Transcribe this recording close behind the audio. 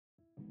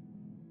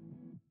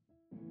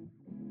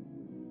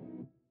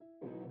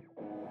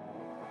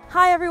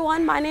Hi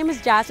everyone, my name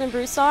is Jasmine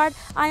Broussard.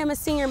 I am a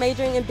senior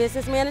majoring in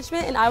business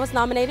management and I was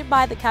nominated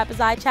by the Kappa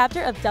Xi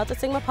chapter of Delta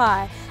Sigma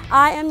Pi.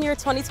 I am your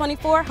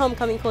 2024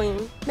 Homecoming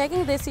Queen.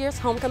 Making this year's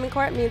homecoming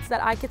court means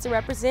that I get to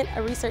represent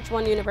a Research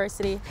One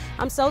university.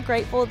 I'm so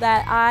grateful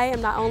that I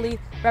am not only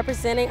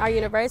representing our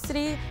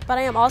university, but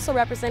I am also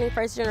representing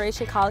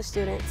first-generation college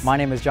students. My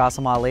name is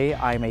Jasim Ali.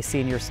 I am a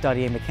senior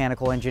studying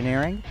mechanical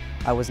engineering.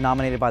 I was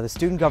nominated by the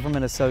Student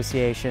Government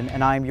Association,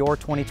 and I am your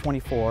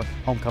 2024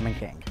 Homecoming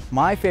King.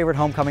 My favorite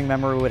homecoming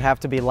memory would have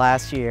to be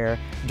last year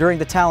during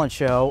the talent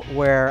show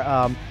where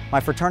my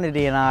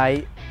fraternity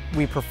and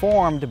we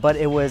performed, but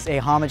it was a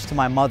homage to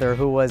my mother,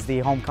 who was the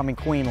homecoming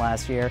queen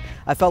last year.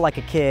 I felt like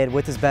a kid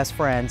with his best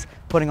friends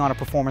putting on a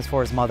performance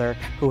for his mother,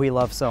 who he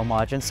loved so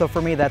much. And so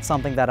for me, that's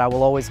something that I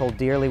will always hold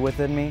dearly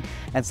within me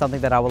and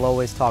something that I will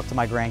always talk to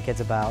my grandkids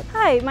about.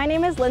 Hi, my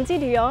name is Lindsey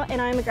Duhon and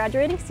I'm a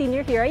graduating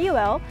senior here at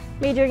UL,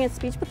 majoring in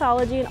speech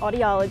pathology and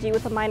audiology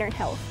with a minor in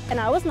health, and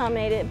I was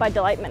nominated by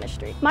Delight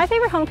Ministry. My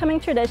favorite homecoming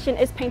tradition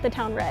is Paint the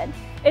Town Red.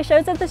 It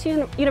shows that this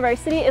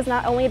university is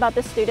not only about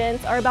the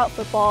students or about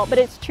football, but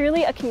it's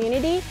truly a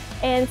community,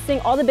 and seeing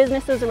all the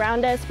businesses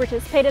around us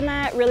participate in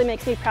that really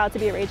makes me proud to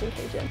be a Ragin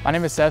Cajun. My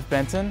name is Seth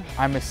Benton.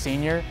 I'm a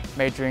senior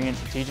majoring in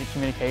strategic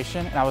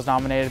communication, and I was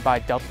nominated by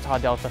Delta Tau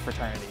Delta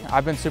fraternity.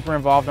 I've been super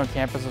involved on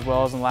campus as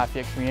well as in the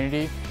Lafayette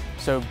community,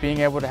 so being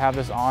able to have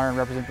this honor and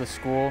represent the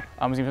school is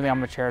something I'm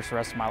going to cherish the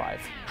rest of my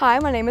life. Hi,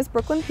 my name is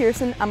Brooklyn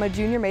Pearson. I'm a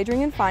junior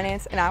majoring in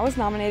finance, and I was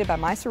nominated by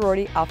my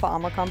sorority, Alpha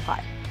Omicron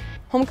Pi.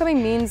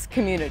 Homecoming means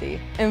community,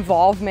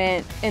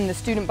 involvement in the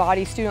student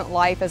body, student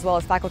life, as well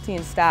as faculty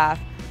and staff.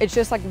 It's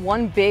just like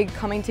one big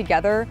coming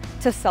together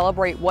to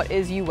celebrate what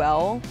is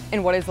UL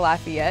and what is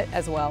Lafayette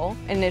as well.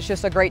 And it's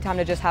just a great time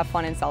to just have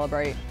fun and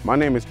celebrate. My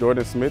name is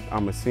Jordan Smith.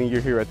 I'm a senior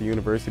here at the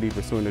university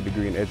pursuing a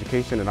degree in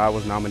education, and I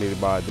was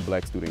nominated by the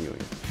Black Student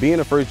Union.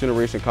 Being a first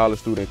generation college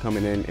student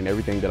coming in and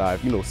everything that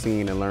I've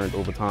seen and learned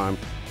over time,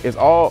 it's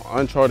all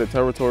uncharted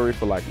territory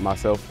for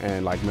myself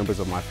and members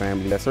of my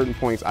family. At certain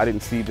points, I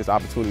didn't see this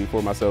opportunity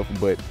for myself,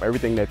 but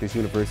everything that this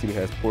university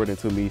has poured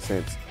into me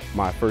since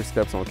my first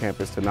steps on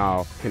campus to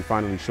now can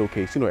finally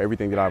showcase,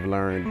 everything that I've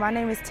learned. My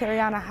name is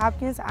Terriona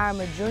Hopkins. I'm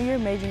a junior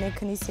majoring in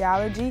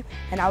kinesiology,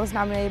 and I was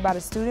nominated by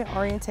the student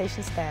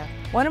orientation staff.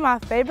 One of my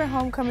favorite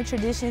homecoming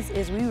traditions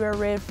is we wear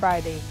red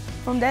Friday.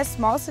 From that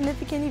small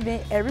significant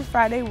event every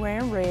Friday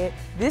wearing red,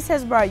 this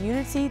has brought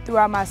unity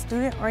throughout my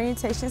student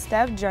orientation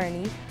staff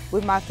journey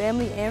with my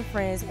family and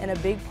friends, and a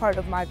big part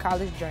of my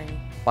college journey.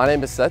 My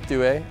name is Seth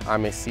Duet.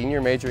 I'm a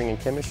senior majoring in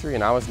chemistry,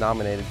 and I was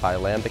nominated by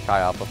Lambda Chi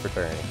Alpha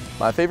fraternity.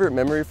 My favorite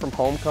memory from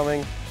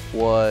homecoming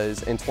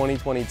was in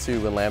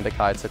 2022 when Lambda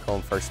Chi took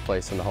home first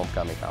place in the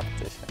homecoming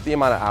competition. The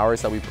amount of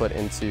hours that we put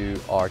into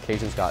our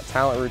Cajuns Got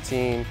Talent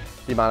routine,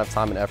 the amount of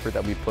time and effort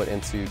that we put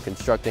into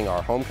constructing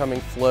our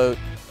homecoming float,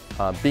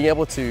 being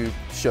able to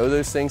show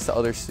those things to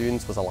other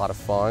students was a lot of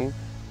fun,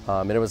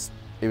 and it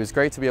was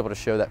great to be able to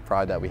show that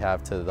pride that we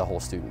have to the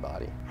whole student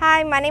body.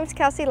 Hi, my name is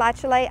Kelsey Marie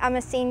Latiolais. I'm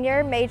a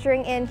senior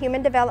majoring in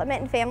Human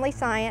Development and Family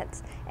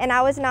Science, and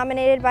I was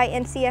nominated by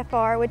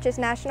NCFR, which is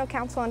National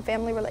Council on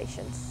Family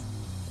Relations.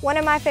 One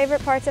of my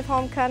favorite parts of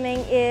homecoming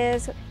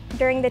is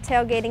during the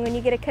tailgating, when you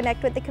get to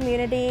connect with the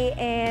community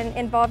and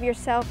involve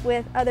yourself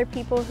with other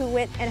people who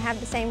went and have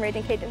the same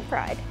Ragin Cajun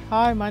pride.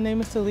 Hi, my name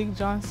is Talik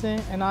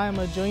Johnson, and I am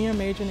a junior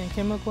majoring in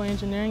chemical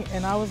engineering,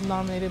 and I was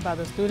nominated by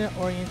the student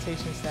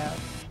orientation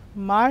staff.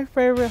 My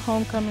favorite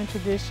homecoming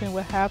tradition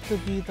would have to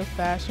be the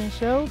fashion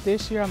show.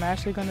 This year I'm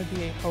actually going to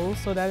be a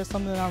host, so that is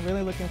something that I'm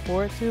really looking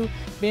forward to.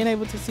 Being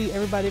able to see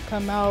everybody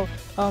come out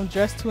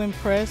dressed to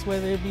impress,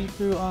 whether it be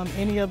through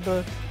any of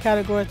the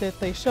categories that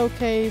they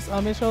showcase.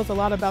 It shows a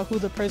lot about who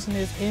the person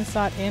is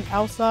inside and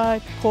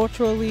outside,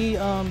 culturally,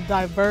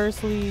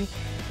 diversely.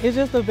 It's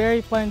just a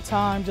very fun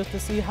time just to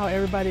see how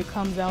everybody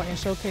comes out and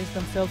showcase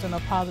themselves in a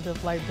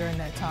positive light during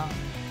that time.